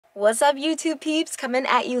What's up, YouTube peeps? Coming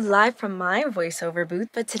at you live from my voiceover booth.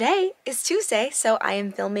 But today is Tuesday, so I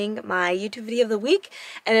am filming my YouTube video of the week,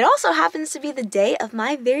 and it also happens to be the day of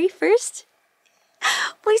my very first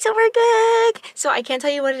voiceover gig. So I can't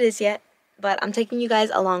tell you what it is yet, but I'm taking you guys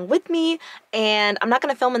along with me, and I'm not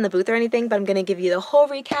gonna film in the booth or anything, but I'm gonna give you the whole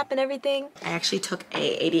recap and everything. I actually took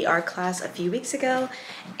a ADR class a few weeks ago,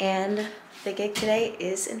 and the gig today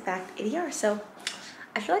is in fact ADR, so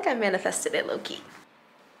I feel like I manifested it low-key.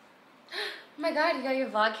 Oh my god, you got your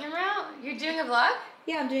vlog camera out? You're doing a vlog?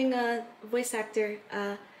 Yeah, I'm doing a voice actor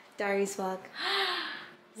diaries vlog.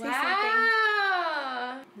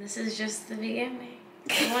 Wow! This is just the beginning.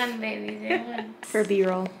 Day one, baby, day one. For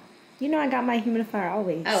B-roll. You know I got my humidifier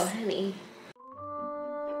always. Oh, honey.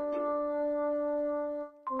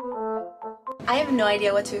 I have no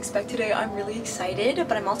idea what to expect today. I'm really excited,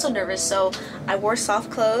 but I'm also nervous, so I wore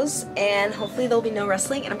soft clothes, and hopefully there'll be no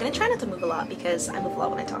wrestling, and I'm gonna try not to move a lot because I move a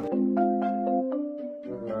lot when I talk.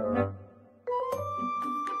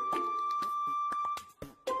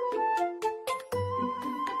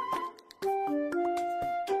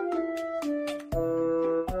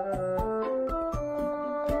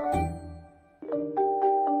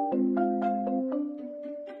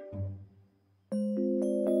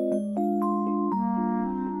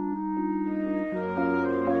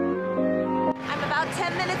 About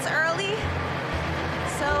 10 minutes early,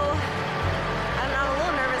 so I don't know, I'm a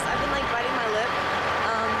little nervous. I've been like biting my lip,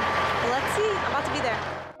 but let's see. I'm about to be there.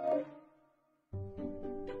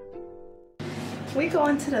 We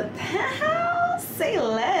going to the penthouse? Say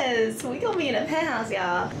less. We gonna be in a penthouse,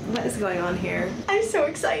 y'all. What is going on here? I'm so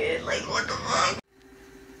excited. Like, what the fuck?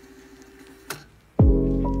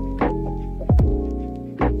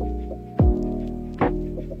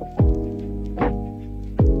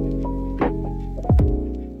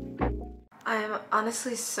 I'm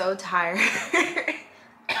honestly so tired.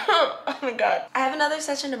 Oh my god. I have another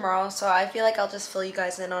session tomorrow, so I feel like I'll just fill you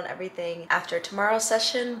guys in on everything after tomorrow's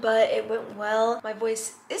session, but it went well. My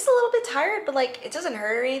voice is a little bit tired, but like it doesn't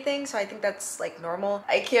hurt or anything, so I think that's like normal.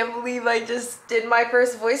 I can't believe I just did my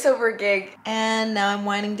first voiceover gig. And now I'm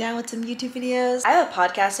winding down with some YouTube videos. I have a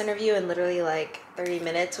podcast interview in literally like 30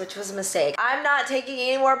 minutes, which was a mistake. I'm not taking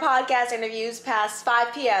any more podcast interviews past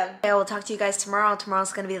 5 p.m. I will talk to you guys tomorrow.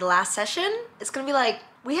 Tomorrow's gonna be the last session. It's gonna be like,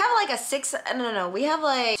 we have like a we have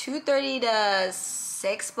like 2:30 to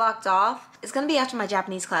 6 blocked off. It's gonna be after my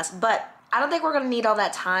Japanese class, but I don't think we're gonna need all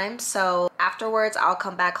that time. So afterwards, I'll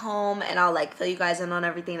come back home and I'll like fill you guys in on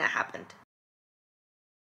everything that happened.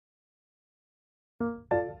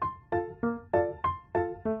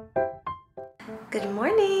 Good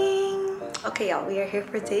morning. Okay, y'all, we are here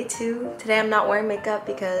for day 2. Today I'm not wearing makeup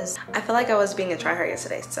because I feel like I was being a tryhard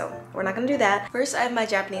yesterday, so we're not gonna do that. First, I have my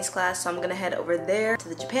Japanese class, so I'm gonna head over there to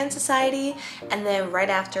the Japan Society, and then right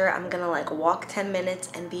after, I'm gonna like walk 10 minutes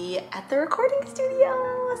and be at the recording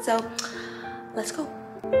studio. So, let's go.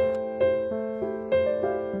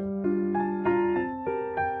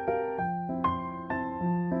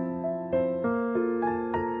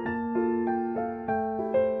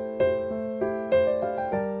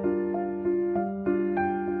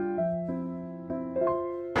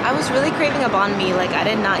 I was really craving a banh mi. Like, I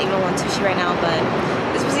did not even want sushi right now,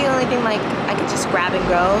 but this was the only thing like I could just grab and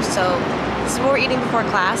go. So this is what we're eating before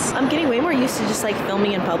class. I'm getting way more used to just like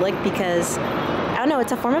filming in public because I don't know,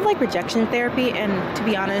 it's a form of like rejection therapy, and to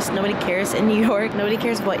be honest, nobody cares in New York. Nobody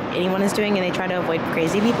cares what anyone is doing, and they try to avoid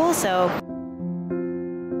crazy people, so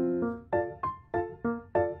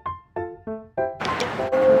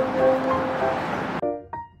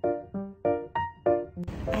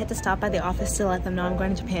I had to stop by the office to let them know I'm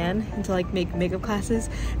going to Japan and to like make makeup classes,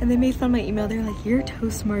 and they made fun of my email. They're like, "You're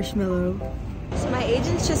toast marshmallow." So my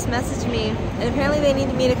agents just messaged me, and apparently they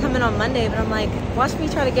needed me to come in on Monday, but I'm like, watch me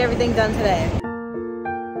try to get everything done today.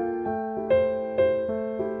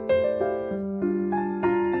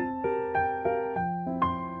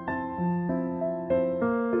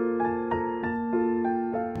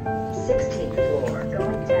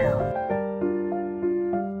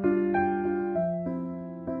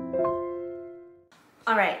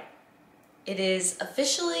 Alright, it is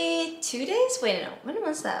officially 2 days? Wait, no, when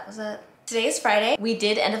was that? Today is Friday. We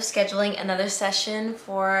did end up scheduling another session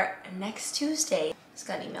for next Tuesday. Just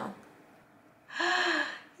got an email.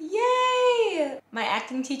 Yay! My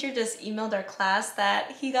acting teacher just emailed our class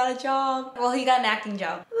that he got a job. Well, he got an acting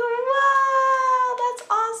job. Wow, that's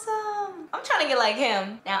awesome. I'm trying to get like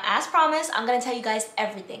him. Now, as promised, I'm gonna tell you guys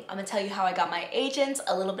everything. I'm gonna tell you how I got my agents,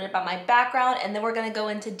 a little bit about my background, and then we're gonna go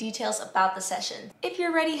into details about the session. If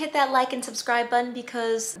you're ready, hit that like and subscribe button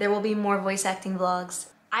because there will be more voice acting vlogs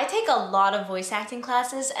I take a lot of voice acting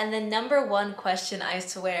classes, and the number one question I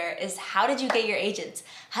swear is, how did you get your agents?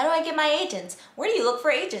 How do I get my agents? Where do you look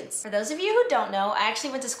for agents? For those of you who don't know, I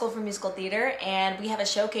actually went to school for musical theater, and we have a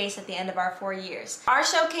showcase at the end of our 4 years. Our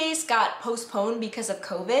showcase got postponed because of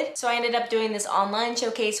COVID, so I ended up doing this online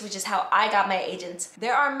showcase, which is how I got my agents.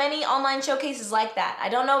 There are many online showcases like that. I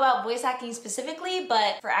don't know about voice acting specifically,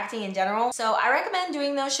 but for acting in general. So I recommend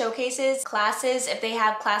doing those showcases, classes. If they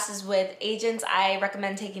have classes with agents, I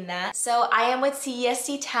recommend taking that. So I am with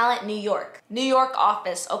CEST Talent New York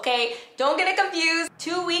office, okay? Don't get it confused.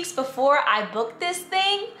 2 weeks before I booked this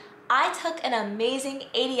thing, I took an amazing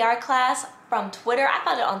ADR class from Twitter. I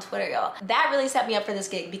found it on Twitter, y'all. That really set me up for this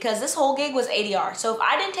gig because this whole gig was ADR. So if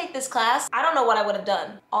I didn't take this class, I don't know what I would have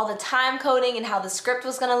done. All the time coding and how the script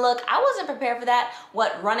was gonna look, I wasn't prepared for that.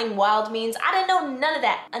 What running wild means, I didn't know none of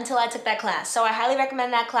that until I took that class. So I highly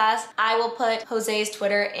recommend that class. I will put Jose's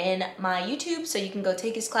Twitter in my YouTube so you can go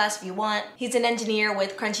take his class if you want. He's an engineer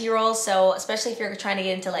with Crunchyroll, so especially if you're trying to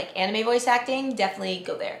get into like anime voice acting, definitely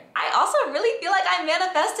go there. I also really feel like I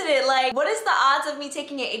manifested it. Like, what is the odds of me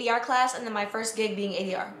taking an ADR class and then my first gig being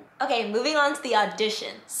ADR? Okay, moving on to the audition.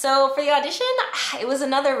 So for the audition, it was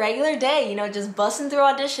another regular day, you know, just busting through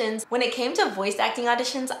auditions. When it came to voice acting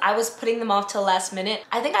auditions, I was putting them off till last minute.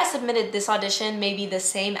 I think I submitted this audition maybe the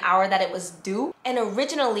same hour that it was due. And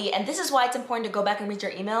originally, and this is why it's important to go back and read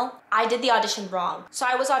your email, I did the audition wrong. So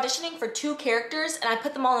I was auditioning for 2 characters and I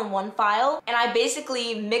put them all in one file. And I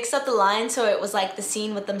basically mixed up the lines so it was like the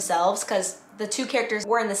scene with themselves, because the 2 characters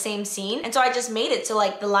were in the same scene. And so I just made it so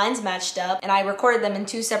like the lines matched up, and I recorded them in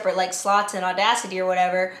 2 separate like slots in Audacity or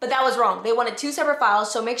whatever. But that was wrong. They wanted 2 separate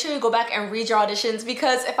files, so make sure you go back and read your auditions,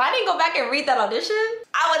 because if I didn't go back and read that audition,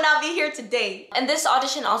 I would not be here today. And this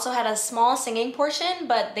audition also had a small singing portion,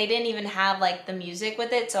 but they didn't even have like the music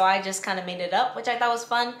with it, so I just kind of made it up, which I thought was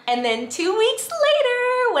fun. And then 2 weeks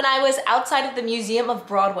later, when I was outside of the Museum of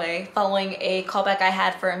Broadway following a callback I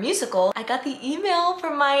had for a musical, I got the email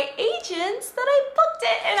from my agents that I booked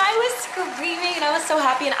it, and I was screaming and I was so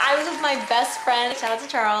happy, and I was with my best friend, shout out to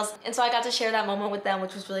Charles, and so I got to share that moment with them,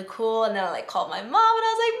 which was really cool. And then I like called my mom and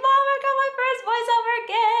I was like, Mom, I got my first voiceover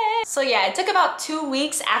gig. So yeah, it took about 2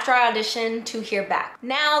 weeks after I auditioned to hear back.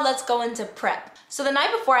 Now let's go into prep. So the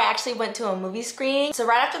night before, I actually went to a movie screening. So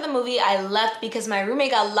right after the movie, I left because my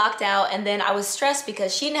roommate got locked out, and then I was stressed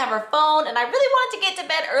because she didn't have her phone, and I really wanted to get to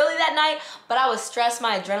bed early that night, but I was stressed,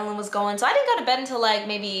 my adrenaline was going, so I didn't go to bed until like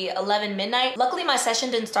maybe 11 midnight. Luckily, my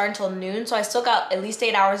session didn't start until noon, so I still got at least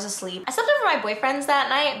 8 hours of sleep. I slept over my boyfriend's that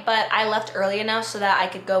night, but I left early enough so that I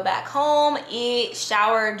could go back home, eat,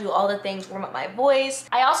 shower, do all the things, warm up my voice.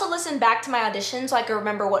 I also listened back to my audition so I could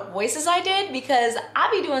remember what voices I did, because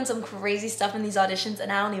I be doing some crazy stuff in these auditions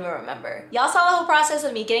and I don't even remember. Y'all saw the whole process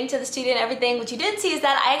of me getting to the studio and everything. What you didn't see is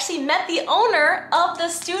that I actually met the owner of the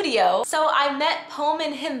studio. So I met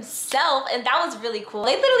Pullman himself, and that was really cool.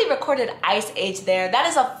 They literally recorded Ice Age there. That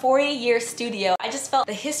is a 40-year studio. I just felt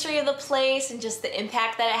the history of the place and just the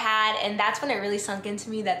impact that it had, and that's when it really sunk into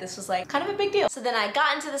me that this was like kind of a big deal. So then I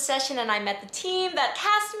got into the session and I met the team that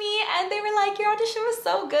cast me, and they were like, your audition was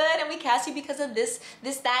so good and we cast you because of this,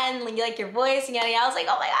 that, and like your voice and yada yada. I was like,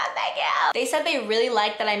 oh my god, thank you. They said they really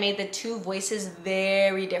liked that I made the 2 voices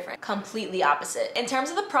very different, completely opposite. In terms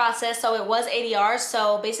of the process, so it was ADR,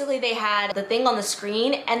 so basically they had the thing on the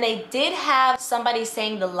screen and they did have somebody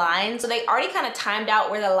saying the lines. So they already kind of timed out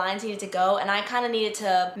where the lines needed to go, and I kind of needed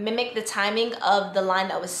to mimic the timing of the line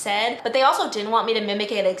that was said. But they also didn't want me to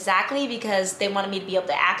mimic it exactly because they wanted me to be able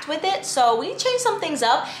to act with it. So we changed some things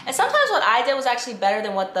up, and sometimes what I did was actually better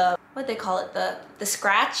than what they call it, the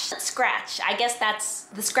scratch? I guess that's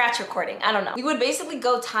the scratch recording. I don't know. We would basically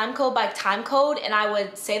go time code by time code, and I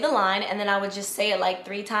would say the line and then I would just say it like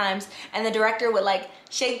 3 times, and the director would like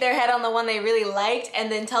shake their head on the one they really liked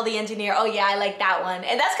and then tell the engineer, oh yeah, I like that one.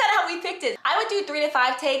 And that's kind of how we picked it. I would do 3 to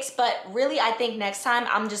 5 takes, but really I think next time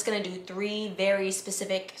I'm just gonna do 3 very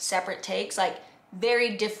specific separate takes, like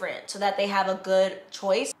very different, so that they have a good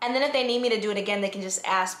choice. And then if they need me to do it again, they can just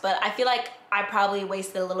ask. But I feel like I probably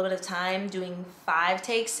wasted a little bit of time doing 5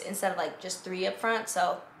 takes instead of like just 3 up front.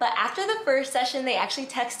 So, but after the first session, they actually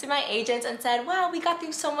texted my agents and said, wow, we got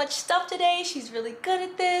through so much stuff today. She's really good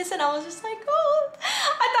at this. And I was just like, oh, I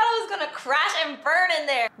thought I was gonna crash and burn in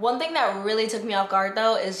there. One thing that really took me off guard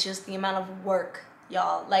though is just the amount of work.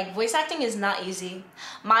 Y'all, like, voice acting is not easy.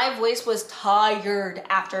 My voice was tired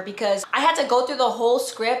after, because I had to go through the whole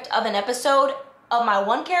script of an episode of my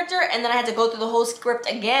one character, and then I had to go through the whole script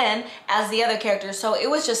again as the other character. So it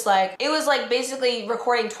was just like, it was like basically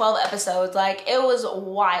recording 12 episodes. Like, it was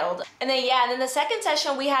wild. And then yeah, and then the second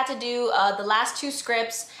session we had to do the last 2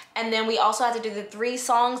 scripts, And then we also had to do the 3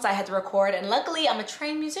 songs I had to record, and luckily I'm a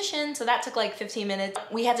trained musician, so that took like 15 minutes.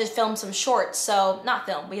 We had to film some shorts, so not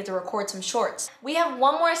film, we had to record some shorts. We have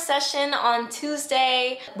one more session on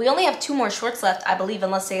Tuesday. We only have 2 more shorts left, I believe,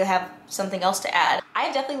 unless they have something else to add.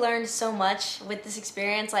 I've definitely learned so much with this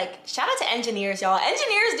experience. Like, shout out to engineers, y'all.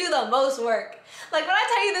 Engineers do the most work. Like, when I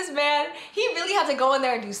tell you this man, he really had to go in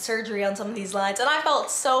there and do surgery on some of these lines, and I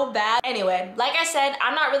felt so bad. Anyway, like I said,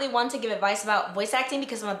 I'm not really one to give advice about voice acting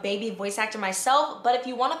because I'm a baby voice actor myself, but if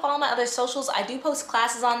you want to follow my other socials, I do post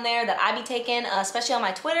classes on there that I be taking, especially on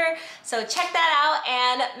my Twitter, so check that out,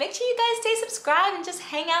 and make sure you guys stay subscribed and just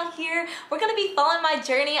hang out here. We're gonna be following my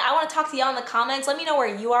journey. I want to talk to y'all in the comments. Let me know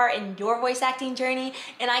where you are in your voice acting journey,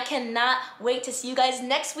 and I cannot wait to see you guys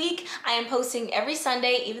next week. I am posting every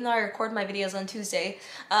Sunday, even though I record my videos on Tuesday.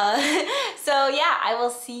 So yeah, I will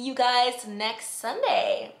see you guys next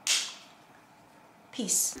Sunday.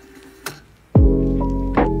 Peace.